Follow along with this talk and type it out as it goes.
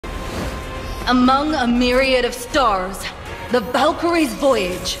Among a myriad of stars, the Valkyrie's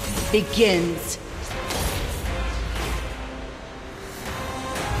voyage begins.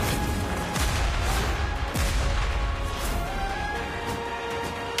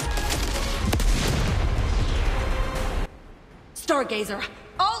 Stargazer,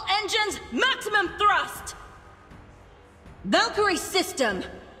 all engines, maximum thrust! Valkyrie system,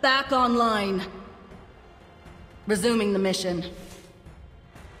 back online. Resuming the mission.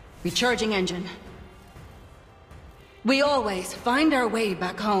 Recharging engine. We always find our way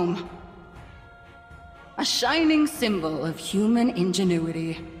back home. A shining symbol of human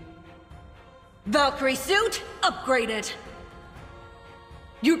ingenuity. Valkyrie suit upgraded.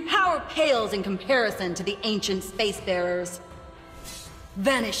 Your power pales in comparison to the ancient spacefarers.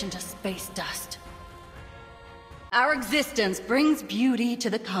 Vanish into space dust. Our existence brings beauty to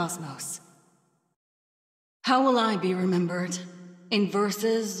the cosmos. How will I be remembered? In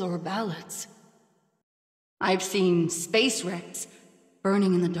verses or ballads? I've seen space wrecks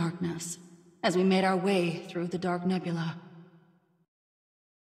burning in the darkness as we made our way through the dark nebula.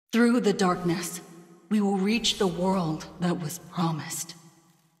 Through the darkness, we will reach the world that was promised.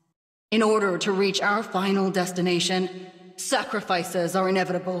 In order to reach our final destination, sacrifices are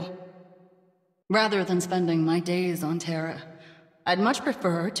inevitable. Rather than spending my days on Terra, I'd much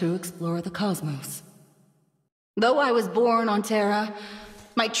prefer to explore the cosmos. Though I was born on Terra,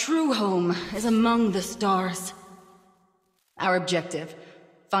 my true home is among the stars. Our objective,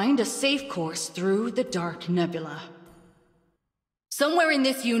 find a safe course through the dark nebula. Somewhere in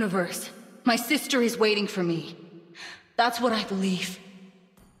this universe, my sister is waiting for me. That's what I believe.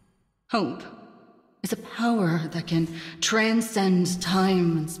 Hope is a power that can transcend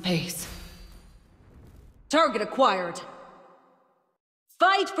time and space. Target acquired.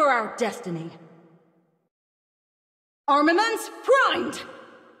 Fight for our destiny. Armaments primed!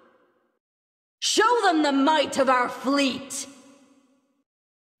 Show them the might of our fleet!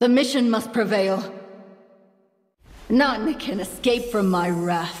 The mission must prevail. None can escape from my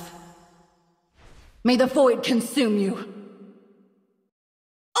wrath. May the void consume you.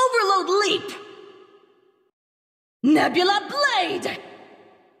 Overload leap! Nebula blade!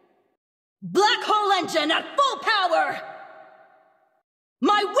 Black hole engine at full power!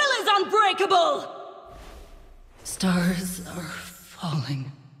 My will is unbreakable! Stars are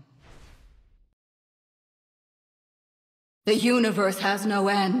falling. The universe has no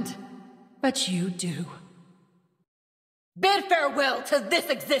end, but you do. Bid farewell to this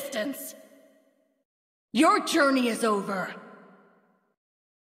existence. Your journey is over.